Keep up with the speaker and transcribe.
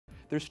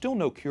There's still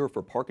no cure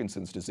for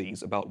Parkinson's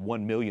disease. About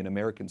 1 million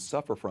Americans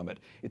suffer from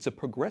it. It's a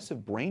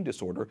progressive brain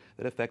disorder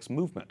that affects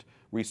movement.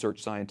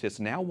 Research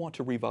scientists now want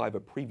to revive a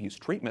previous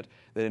treatment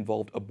that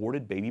involved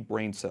aborted baby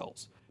brain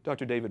cells.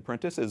 Dr. David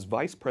Prentice is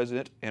Vice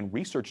President and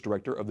Research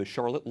Director of the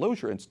Charlotte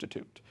Lozier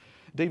Institute.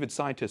 David,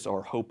 scientists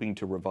are hoping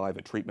to revive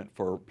a treatment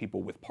for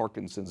people with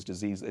Parkinson's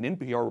disease. An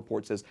NPR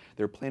report says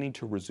they're planning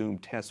to resume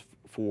tests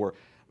for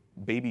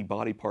baby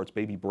body parts,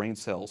 baby brain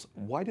cells.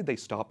 Why did they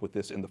stop with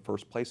this in the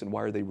first place, and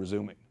why are they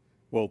resuming?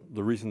 Well,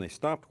 the reason they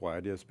stopped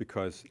Wyatt is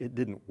because it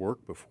didn't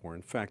work before.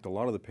 In fact, a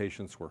lot of the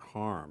patients were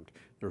harmed.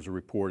 There was a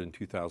report in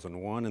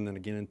 2001 and then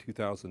again in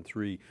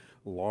 2003,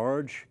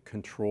 large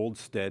controlled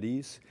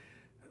studies.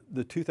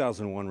 The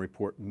 2001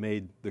 report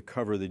made the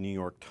cover of the New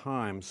York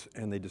Times,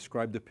 and they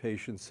described the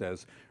patients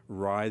as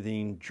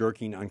writhing,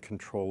 jerking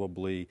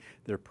uncontrollably.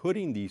 They're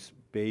putting these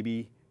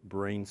baby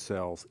brain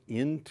cells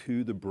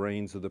into the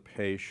brains of the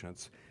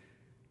patients.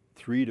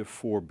 3 to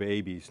 4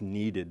 babies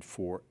needed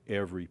for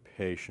every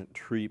patient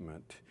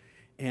treatment.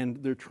 And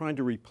they're trying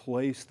to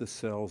replace the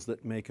cells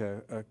that make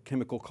a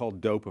chemical called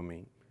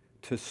dopamine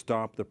to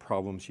stop the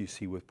problems you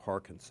see with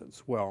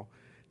Parkinson's. Well,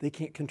 they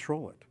can't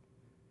control it.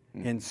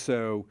 And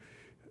so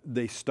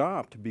they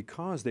stopped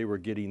because they were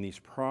getting these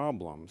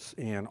problems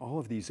and all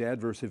of these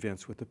adverse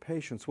events with the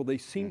patients. Well, they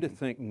seem to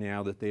think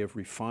now that they have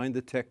refined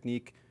the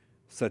technique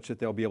such that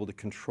they'll be able to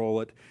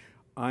control it.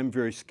 I'm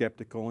very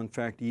skeptical. In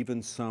fact,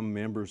 even some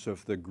members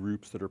of the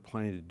groups that are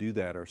planning to do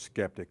that are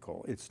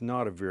skeptical. It's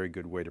not a very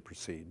good way to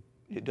proceed.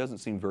 It doesn't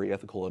seem very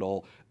ethical at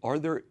all. Are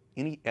there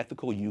any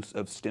ethical use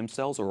of stem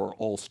cells, or are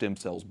all stem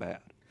cells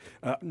bad?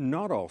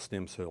 Not all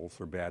stem cells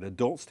are bad.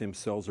 Adult stem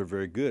cells are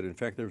very good. In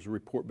fact, there was a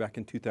report back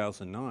in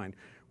 2009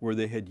 where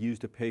they had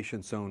used a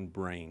patient's own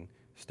brain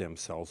stem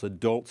cells,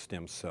 adult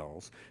stem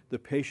cells. The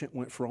patient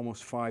went for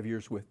almost 5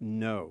 years with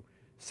no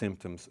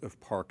symptoms of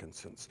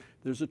Parkinson's.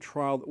 There's a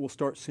trial that will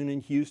start soon in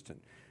Houston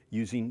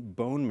using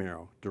bone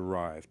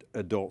marrow-derived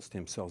adult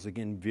stem cells.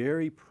 Again,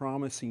 very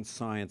promising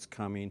science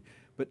coming,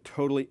 but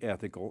totally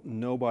ethical.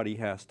 Nobody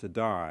has to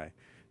die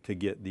to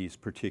get these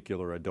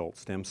particular adult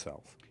stem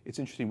cells. It's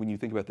interesting when you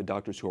think about the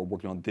doctors who are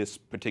working on this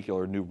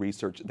particular new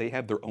research, they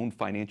have their own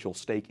financial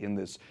stake in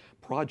this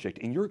project.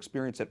 In your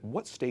experience, at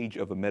what stage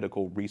of a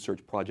medical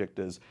research project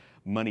does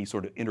money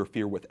sort of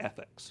interfere with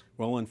ethics?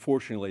 Well,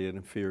 unfortunately, it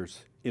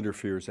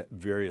interferes at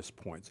various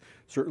points.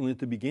 Certainly at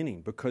the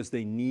beginning, because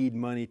they need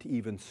money to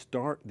even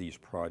start these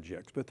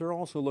projects. But they're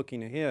also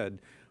looking ahead,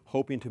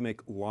 hoping to make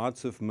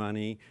lots of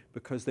money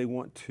because they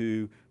want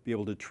to be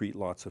able to treat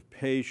lots of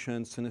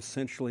patients and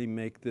essentially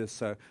make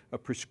this a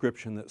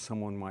prescription that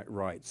someone might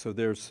write. So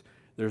there's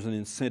an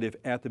incentive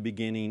at the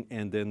beginning,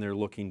 and then they're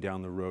looking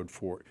down the road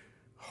for,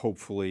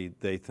 hopefully,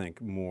 they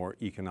think, more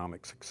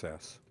economic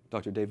success.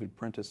 Dr. David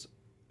Prentice,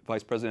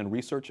 Vice President of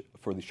Research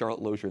for the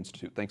Charlotte Lozier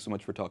Institute. Thanks so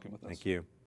much for talking with us. Thank you.